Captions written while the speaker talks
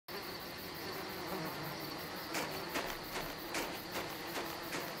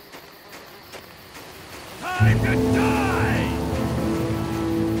time to die!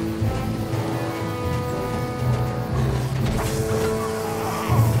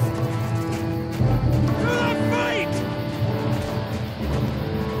 To the fight!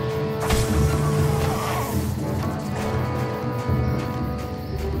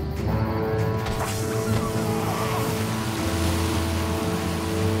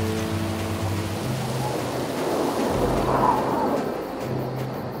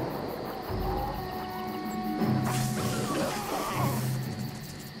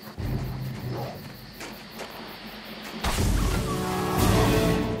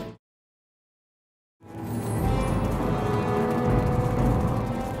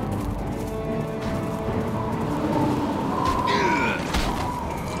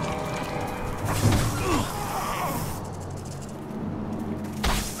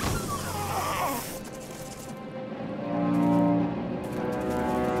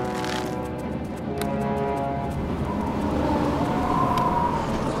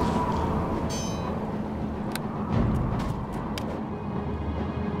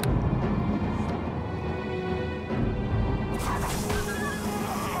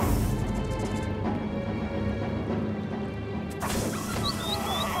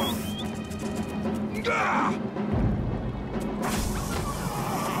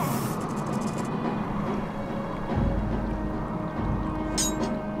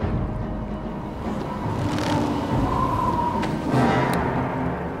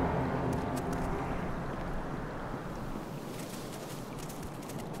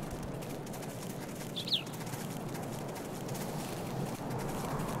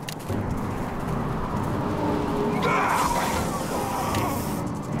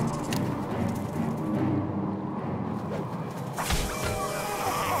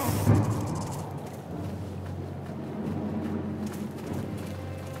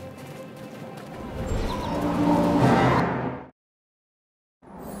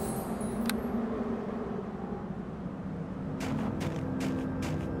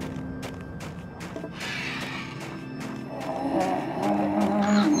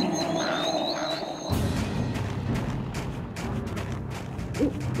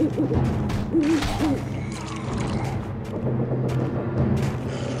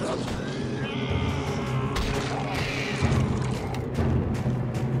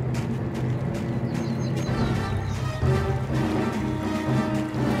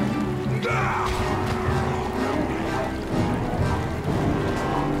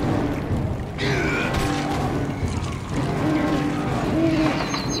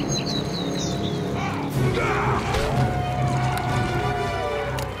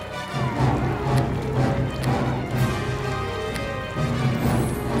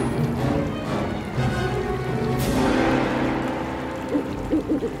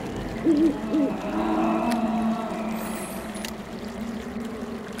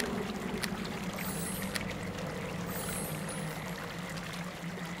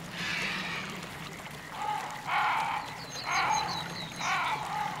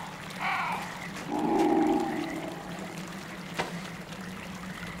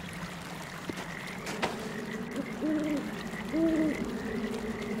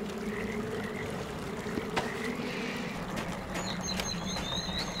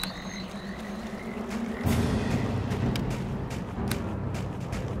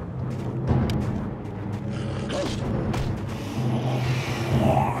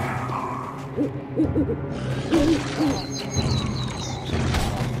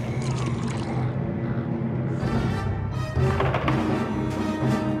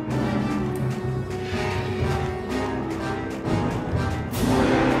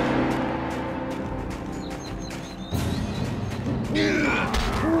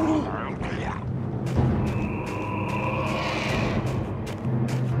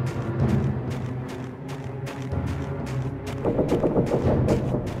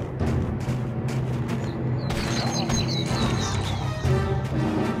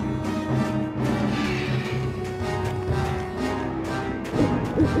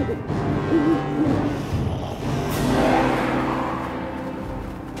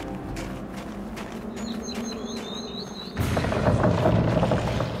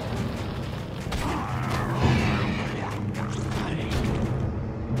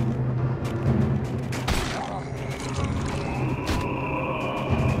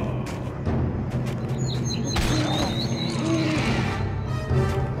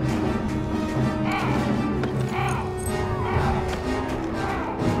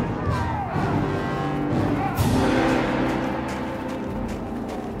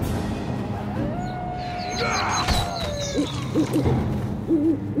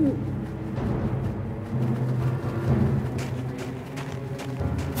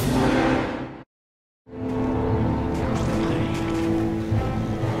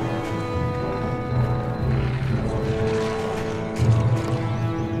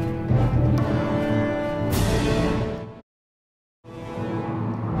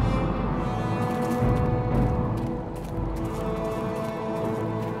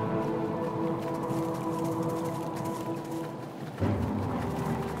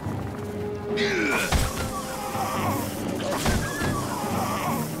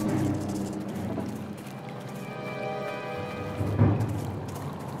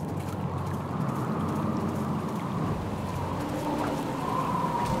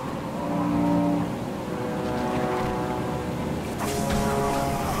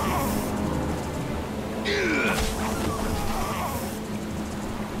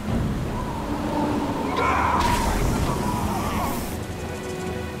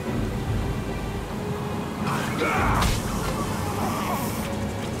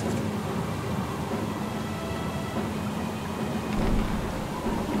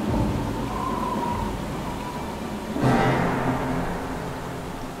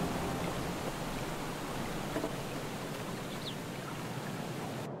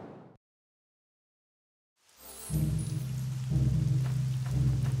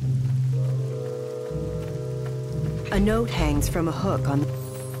 A note hangs from a hook on the...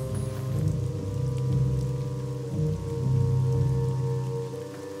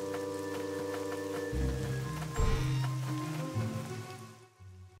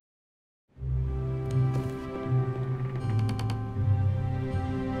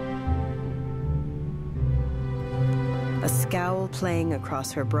 A scowl playing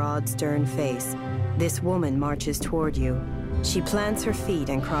across her broad, stern face, this woman marches toward you. She plants her feet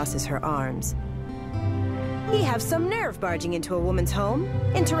and crosses her arms. Ye have some nerve barging into a woman's home,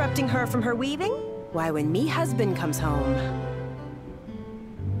 interrupting her from her weaving? Why, when me husband comes home...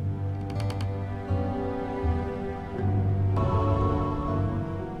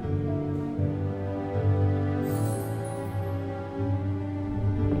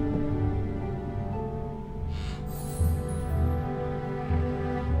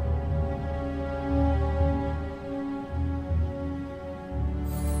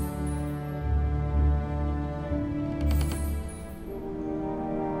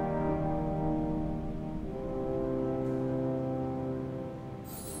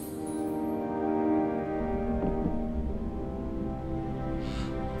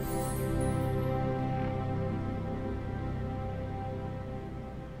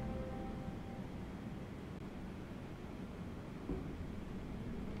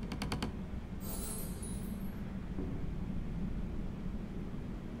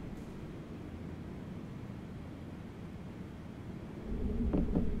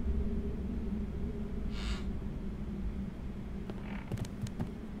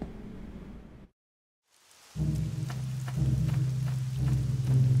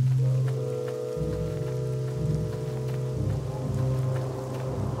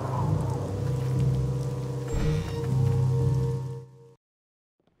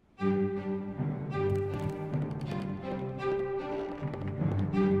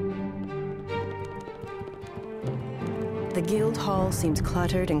 The guild hall seems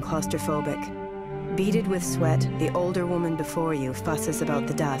cluttered and claustrophobic. Beaded with sweat, the older woman before you fusses about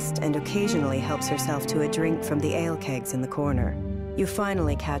the dust and occasionally helps herself to a drink from the ale kegs in the corner. You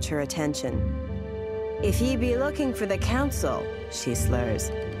finally catch her attention. "If ye be looking for the council," she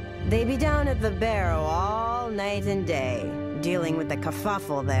slurs, "they be down at the barrow all night and day, dealing with the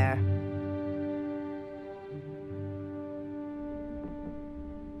kerfuffle there."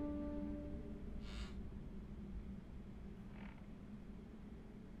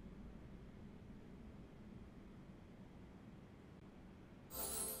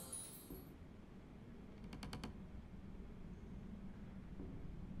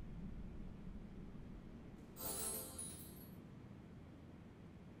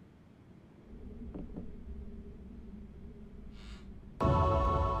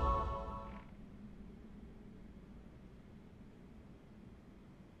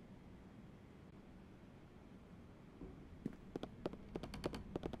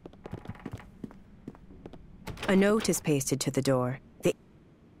 A note is pasted to the door.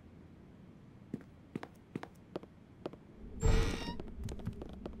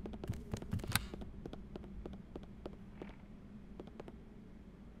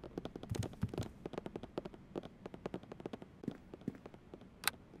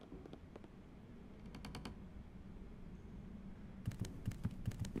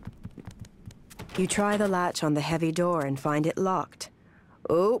 You try the latch on the heavy door and find it locked.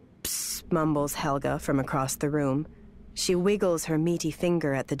 "Oops," mumbles Helga from across the room. She wiggles her meaty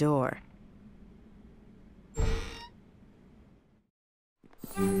finger at the door.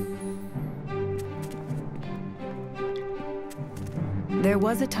 There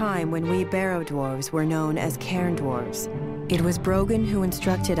was a time when we barrow dwarves were known as cairn dwarves. It was Brogan who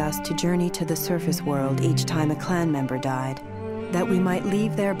instructed us to journey to the surface world each time a clan member died, that we might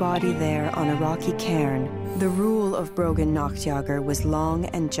leave their body there on a rocky cairn. The rule of Brogan Noctjager was long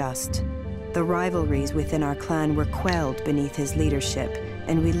and just. The rivalries within our clan were quelled beneath his leadership,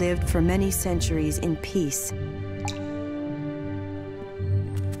 and we lived for many centuries in peace.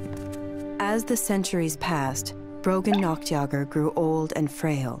 As the centuries passed, Brogan Noctjager grew old and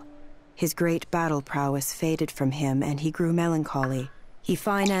frail. His great battle prowess faded from him, and he grew melancholy. He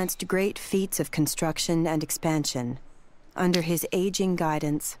financed great feats of construction and expansion. Under his aging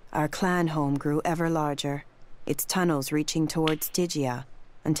guidance, our clan home grew ever larger, its tunnels reaching towards Stygia,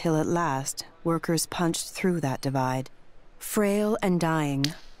 until at last, workers punched through that divide. Frail and dying,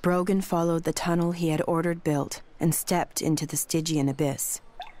 Brogan followed the tunnel he had ordered built and stepped into the Stygian abyss.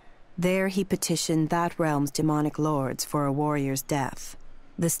 There he petitioned that realm's demonic lords for a warrior's death.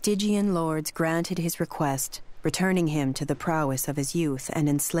 The Stygian lords granted his request, returning him to the prowess of his youth and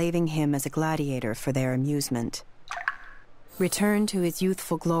enslaving him as a gladiator for their amusement. Returned to his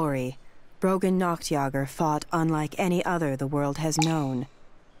youthful glory, Brogan Noctjager fought unlike any other the world has known.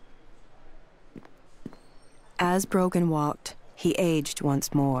 As Brogan walked, he aged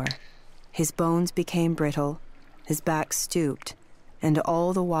once more. His bones became brittle, his back stooped, and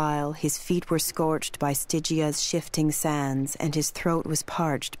all the while his feet were scorched by Stygia's shifting sands, and his throat was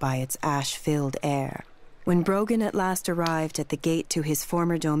parched by its ash-filled air. When Brogan at last arrived at the gate to his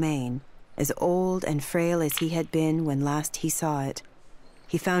former domain, as old and frail as he had been when last he saw it,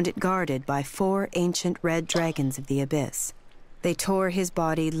 he found it guarded by 4 ancient red dragons of the abyss. They tore his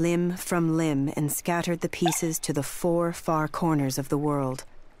body limb from limb and scattered the pieces to the 4 far corners of the world.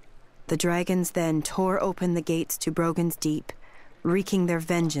 The dragons then tore open the gates to Brogan's Deep, wreaking their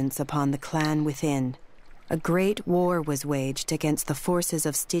vengeance upon the clan within. A great war was waged against the forces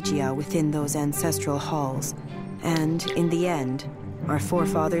of Stygia within those ancestral halls, and, in the end, our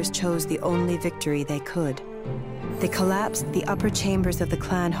forefathers chose the only victory they could. They collapsed the upper chambers of the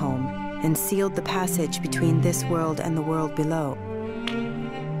clan home and sealed the passage between this world and the world below.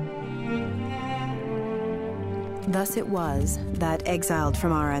 Thus it was that, exiled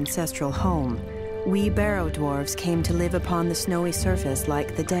from our ancestral home, we barrow dwarves came to live upon the snowy surface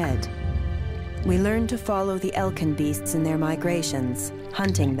like the dead. We learned to follow the elkin beasts in their migrations,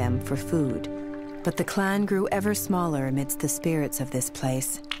 hunting them for food. But the clan grew ever smaller amidst the spirits of this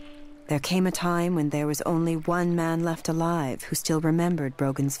place. There came a time when there was only one man left alive who still remembered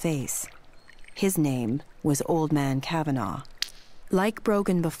Brogan's face. His name was Old Man Kavanaugh. Like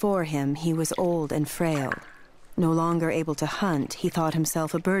Brogan before him, he was old and frail. No longer able to hunt, he thought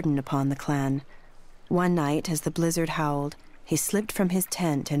himself a burden upon the clan. One night, as the blizzard howled, he slipped from his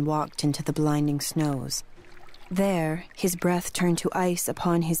tent and walked into the blinding snows. There, his breath turned to ice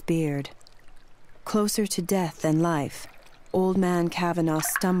upon his beard. Closer to death than life, Old Man Kavanaugh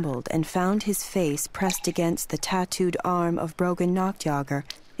stumbled and found his face pressed against the tattooed arm of Brogan Noctjager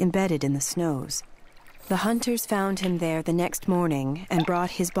embedded in the snows. The hunters found him there the next morning and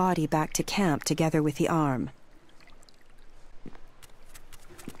brought his body back to camp together with the arm.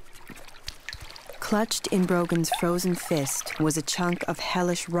 Clutched in Brogan's frozen fist was a chunk of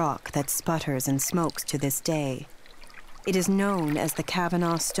hellish rock that sputters and smokes to this day. It is known as the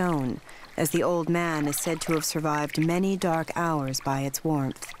Kavanaugh Stone, as the old man is said to have survived many dark hours by its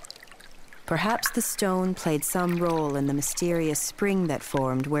warmth. Perhaps the stone played some role in the mysterious spring that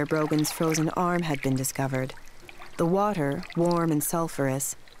formed where Brogan's frozen arm had been discovered. The water, warm and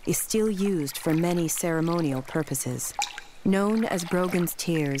sulphurous, is still used for many ceremonial purposes. Known as Brogan's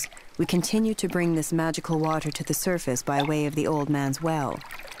Tears, we continue to bring this magical water to the surface by way of the old man's well.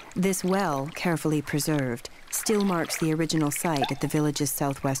 This well, carefully preserved, still marks the original site at the village's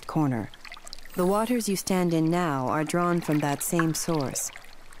southwest corner. The waters you stand in now are drawn from that same source.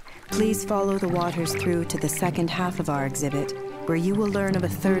 Please follow the waters through to the second half of our exhibit, where you will learn of a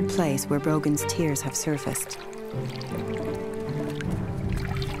third place where Brogan's tears have surfaced.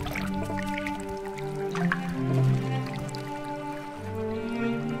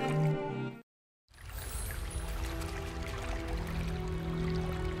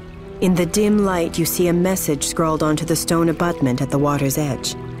 In the dim light, you see a message scrawled onto the stone abutment at the water's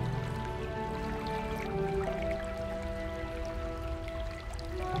edge.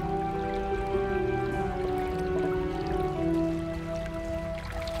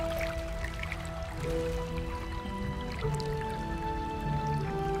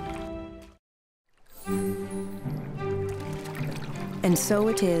 And so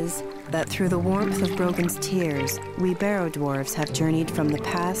it is that through the warmth of Brogan's tears, we barrow dwarves have journeyed from the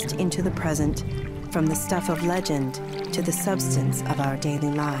past into the present, from the stuff of legend to the substance of our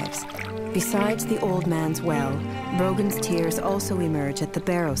daily lives. Besides the old man's well, Brogan's tears also emerge at the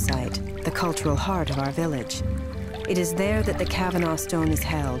barrow site, the cultural heart of our village. It is there that the Kavanaugh Stone is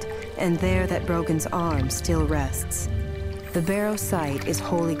held, and there that Brogan's arm still rests. The barrow site is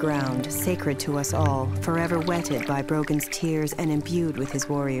holy ground, sacred to us all, forever wetted by Brogan's tears and imbued with his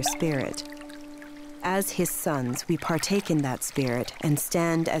warrior spirit. As his sons, we partake in that spirit and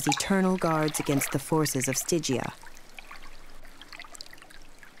stand as eternal guards against the forces of Stygia.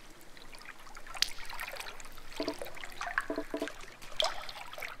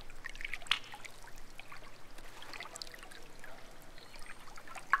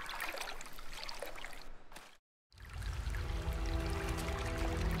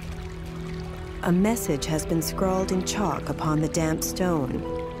 A message has been scrawled in chalk upon the damp stone.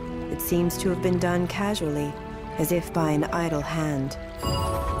 It seems to have been done casually, as if by an idle hand.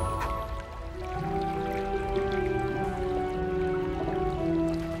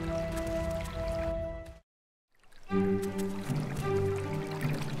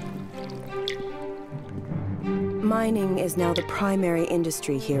 Mining is now the primary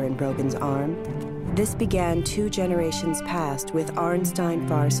industry here in Brogan's Arm. This began 2 generations past with Arn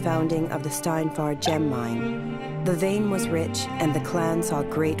Steinfar's founding of the Steinfar gem mine. The vein was rich and the clan saw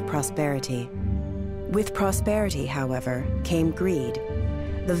great prosperity. With prosperity, however, came greed.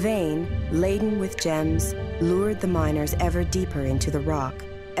 The vein, laden with gems, lured the miners ever deeper into the rock,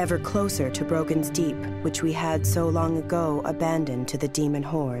 ever closer to Brogan's Deep, which we had so long ago abandoned to the demon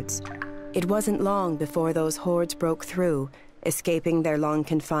hordes. It wasn't long before those hordes broke through, escaping their long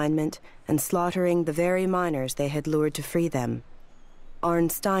confinement and slaughtering the very miners they had lured to free them. Arn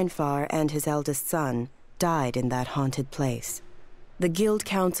Steinfar and his eldest son died in that haunted place. The Guild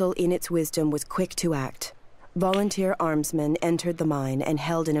Council, in its wisdom, was quick to act. Volunteer armsmen entered the mine and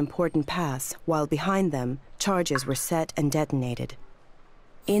held an important pass, while behind them, charges were set and detonated.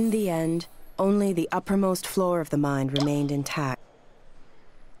 In the end, only the uppermost floor of the mine remained intact.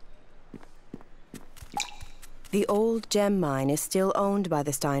 The old gem mine is still owned by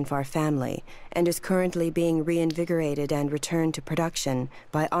the Steinfar family and is currently being reinvigorated and returned to production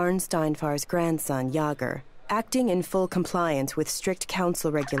by Arn Steinfar's grandson, Jager. Acting in full compliance with strict council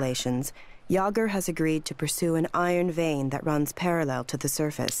regulations, Jager has agreed to pursue an iron vein that runs parallel to the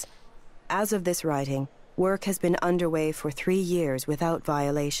surface. As of this writing, work has been underway for 3 years without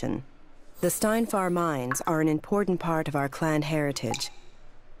violation. The Steinfar mines are an important part of our clan heritage.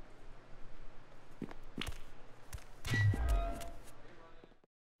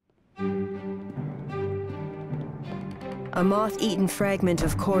 A moth-eaten fragment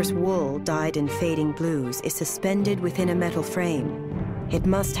of coarse wool dyed in fading blues is suspended within a metal frame. It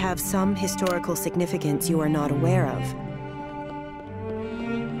must have some historical significance you are not aware of.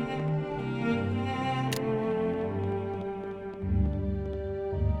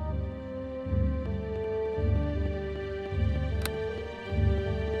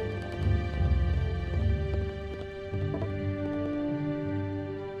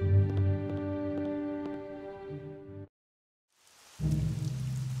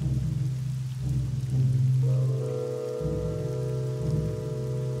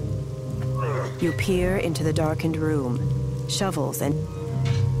 You peer into the darkened room, shovels and...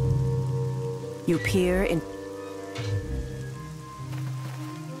 You peer in...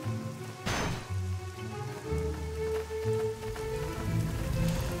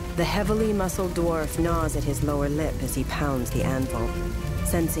 The heavily muscled dwarf gnaws at his lower lip as he pounds the anvil.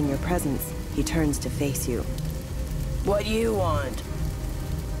 Sensing your presence, he turns to face you. What do you want?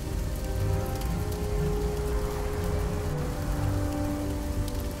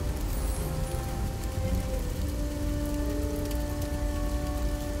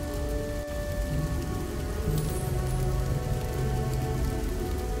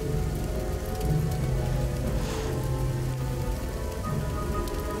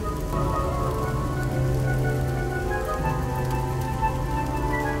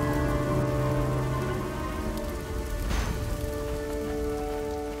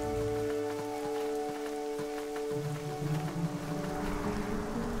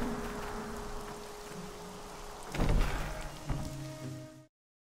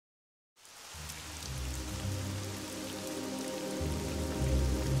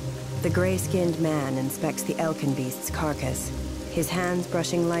 The gray-skinned man inspects the elkin beast's carcass, his hands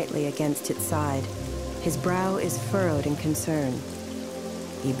brushing lightly against its side. His brow is furrowed in concern.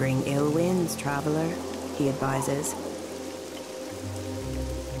 "Ye bring ill winds, traveler," he advises.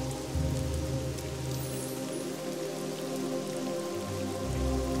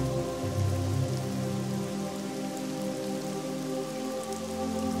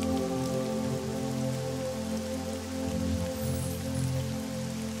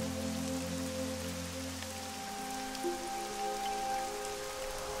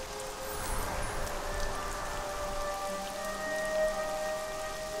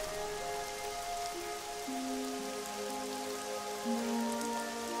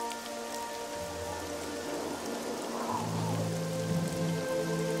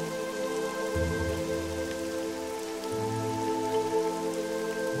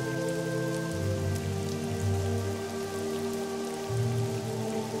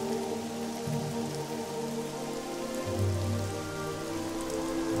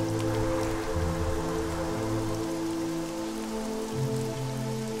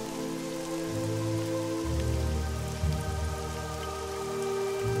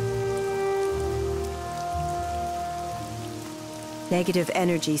 Negative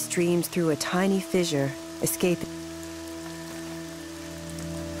energy streams through a tiny fissure, escaping.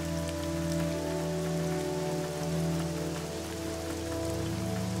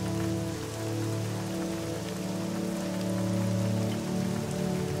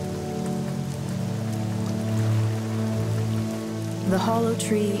 The hollow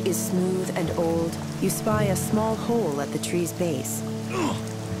tree is smooth and old. You spy a small hole at the tree's base.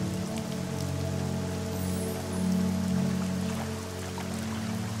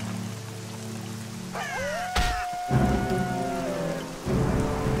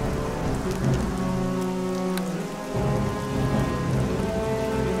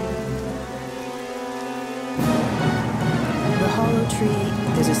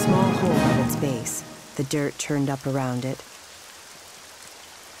 There's a small hole at its base, the dirt churned up around it.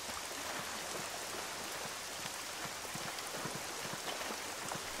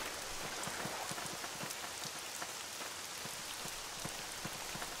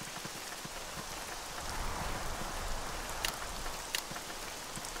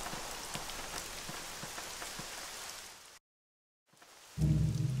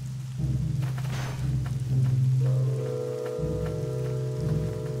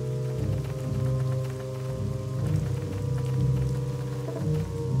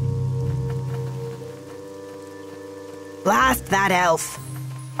 Blast that elf!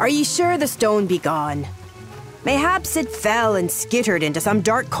 Are ye sure the stone be gone? Mayhaps it fell and skittered into some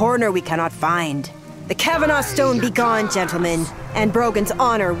dark corner we cannot find. The Kavanagh stone be gone, gentlemen, and Brogan's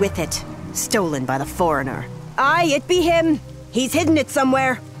honor with it, stolen by the foreigner. Aye, it be him. He's hidden it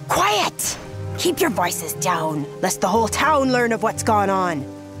somewhere. Quiet! Keep your voices down, lest the whole town learn of what's gone on.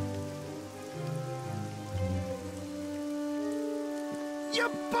 You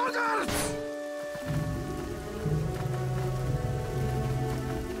buggers!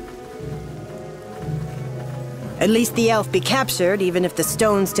 At least the elf be captured, even if the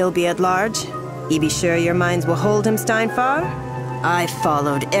stone still be at large. Ye be sure your minds will hold him, Steinfar? I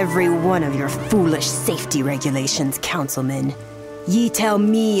followed every one of your foolish safety regulations, councilman. Ye tell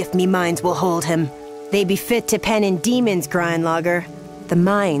me if me minds will hold him. They be fit to pen in demons, Grindlogger. The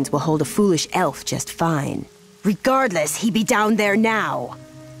minds will hold a foolish elf just fine. Regardless, he be down there now.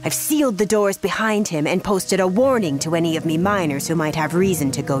 I've sealed the doors behind him and posted a warning to any of me miners who might have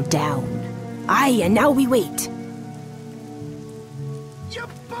reason to go down. Aye, and now we wait. You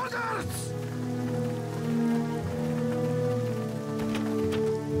buggers!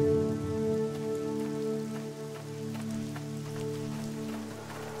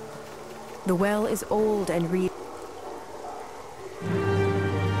 The well is old and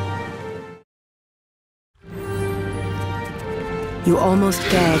You almost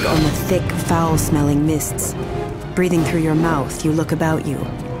gag on the thick, foul-smelling mists. Breathing through your mouth, you look about you.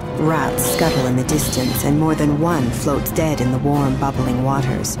 Rats scuttle in the distance, and more than one floats dead in the warm, bubbling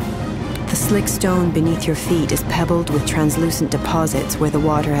waters. The slick stone beneath your feet is pebbled with translucent deposits where the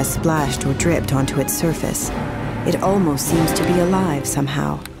water has splashed or dripped onto its surface. It almost seems to be alive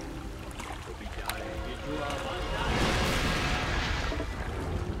somehow.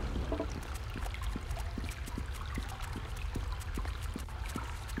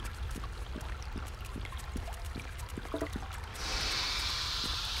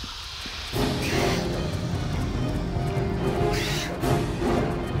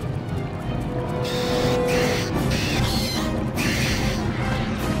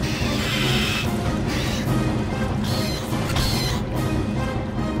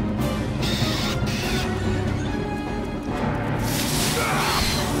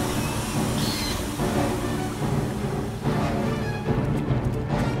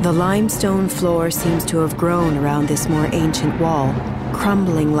 The limestone floor seems to have grown around this more ancient wall,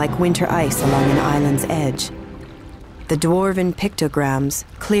 crumbling like winter ice along an island's edge. The dwarven pictograms,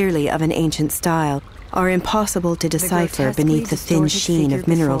 clearly of an ancient style, are impossible to decipher beneath the thin sheen of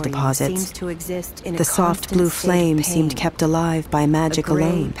mineral deposits. The soft blue flame seemed kept alive by magic alone.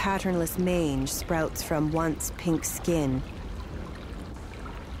 A gray, patternless mange sprouts from once pink skin.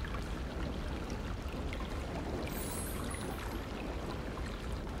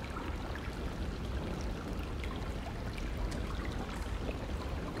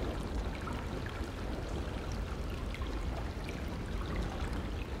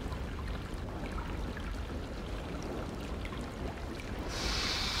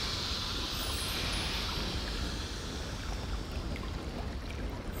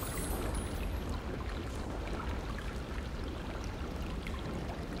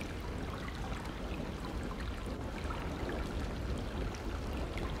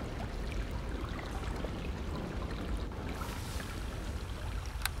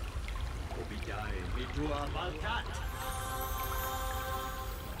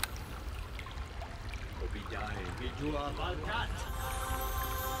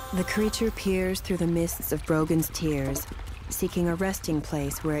 The creature peers through the mists of Brogan's tears, seeking a resting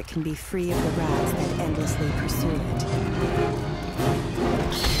place where it can be free of the rats that endlessly pursue it.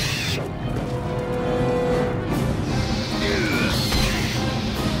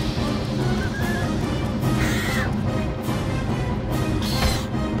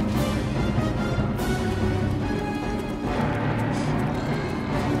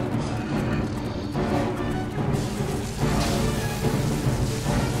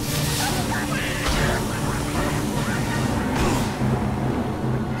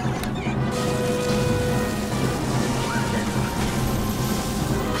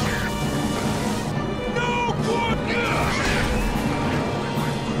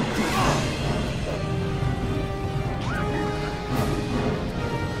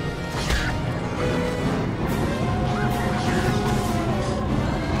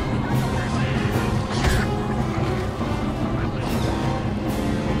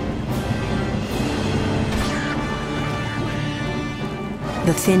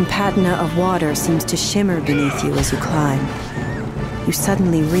 The thin patina of water seems to shimmer beneath you as you climb. You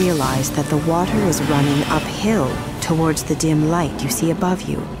suddenly realize that the water is running uphill towards the dim light you see above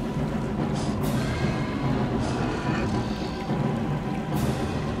you.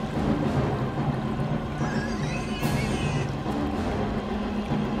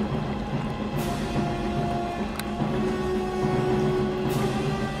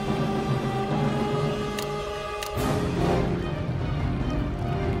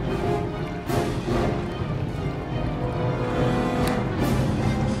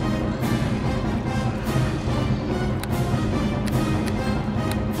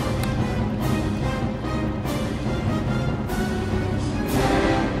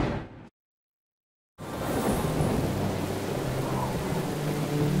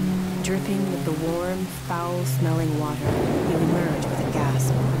 Dripping with the warm, foul-smelling water, you emerge with a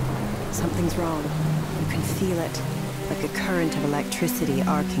gasp. Something's wrong. You can feel it, like a current of electricity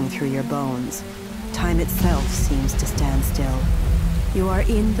arcing through your bones. Time itself seems to stand still. You are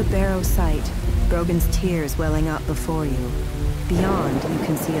in the barrow site, Brogan's tears welling up before you. Beyond, you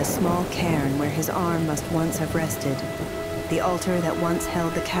can see a small cairn where his arm must once have rested. The altar that once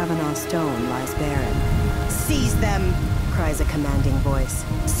held the Kavanaugh stone lies barren. Seize them! Cries a commanding voice.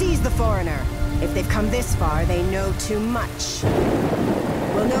 Seize the foreigner! If they've come this far, they know too much.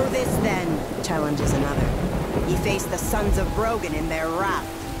 We'll know this then, challenges another. Ye face the sons of Brogan in their wrath.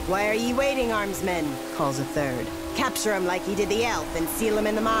 Why are ye waiting, armsmen? Calls a third. Capture him like ye did the elf and seal him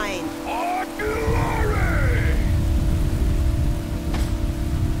in the mine. Our glory!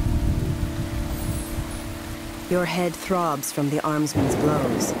 Your head throbs from the armsman's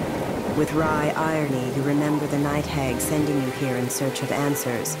blows. With wry irony, you remember the night hag sending you here in search of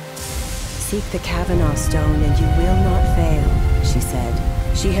answers. Seek the Kavanaugh stone and you will not fail, she said.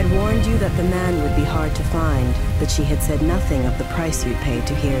 She had warned you that the man would be hard to find, but she had said nothing of the price you'd pay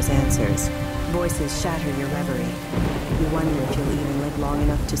to hear his answers. Voices shatter your reverie. You wonder if you'll even live long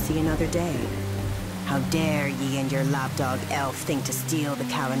enough to see another day. How dare ye and your lapdog elf think to steal the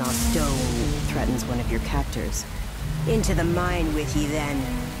Kavanaugh stone, threatens one of your captors. Into the mine with ye then.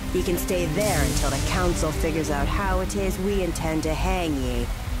 Ye can stay there until the council figures out how it is we intend to hang ye.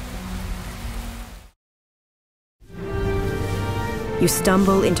 You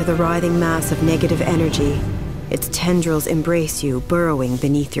stumble into the writhing mass of negative energy. Its tendrils embrace you, burrowing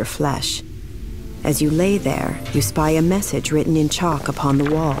beneath your flesh. As you lay there, you spy a message written in chalk upon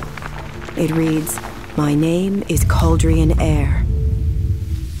the wall. It reads, "My name is Cauldrian Air."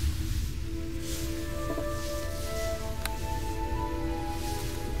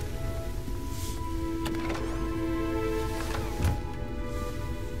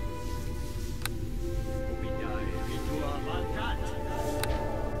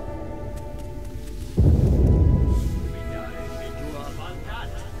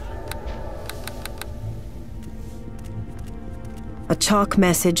 A chalk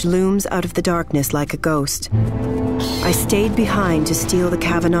message looms out of the darkness like a ghost. I stayed behind to steal the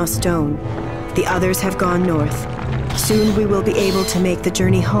Kavanaugh stone. The others have gone north. Soon we will be able to make the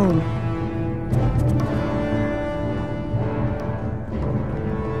journey home.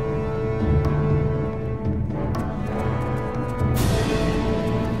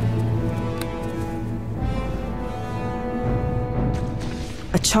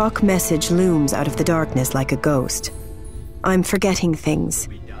 A chalk message looms out of the darkness like a ghost. I'm forgetting things.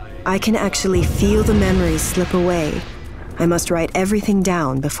 I can actually feel the memories slip away. I must write everything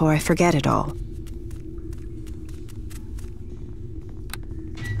down before I forget it all.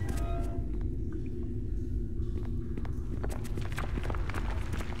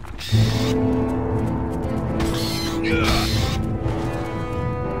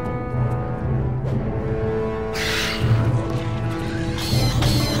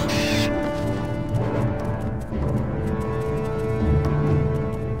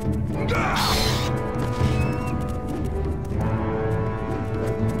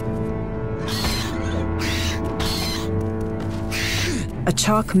 A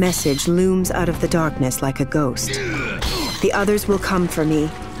chalk message looms out of the darkness like a ghost. The others will come for me.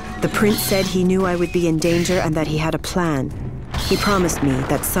 The prince said he knew I would be in danger and that he had a plan. He promised me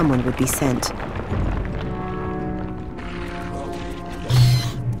that someone would be sent.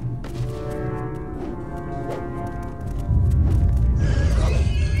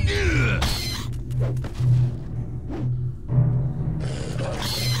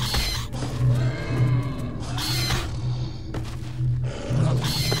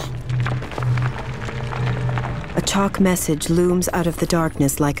 A chalk message looms out of the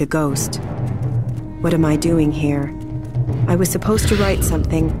darkness like a ghost. What am I doing here? I was supposed to write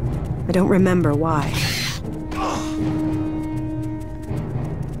something. I don't remember why.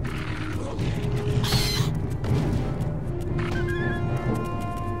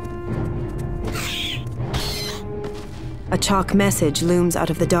 A chalk message looms out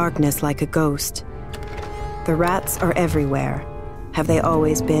of the darkness like a ghost. The rats are everywhere. Have they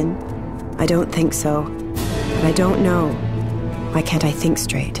always been? I don't think so. But I don't know. Why can't I think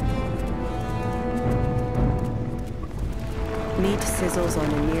straight? Meat sizzles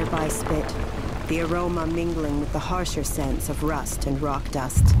on a nearby spit, the aroma mingling with the harsher scents of rust and rock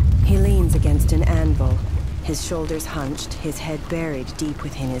dust. He leans against an anvil, his shoulders hunched, his head buried deep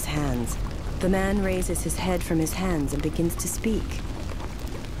within his hands. The man raises his head from his hands and begins to speak.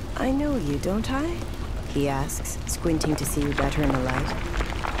 "I know you, don't I?" he asks, squinting to see you better in the light.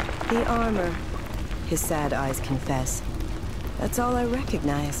 "The armor," his sad eyes confess. "That's all I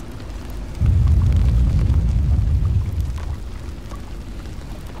recognize.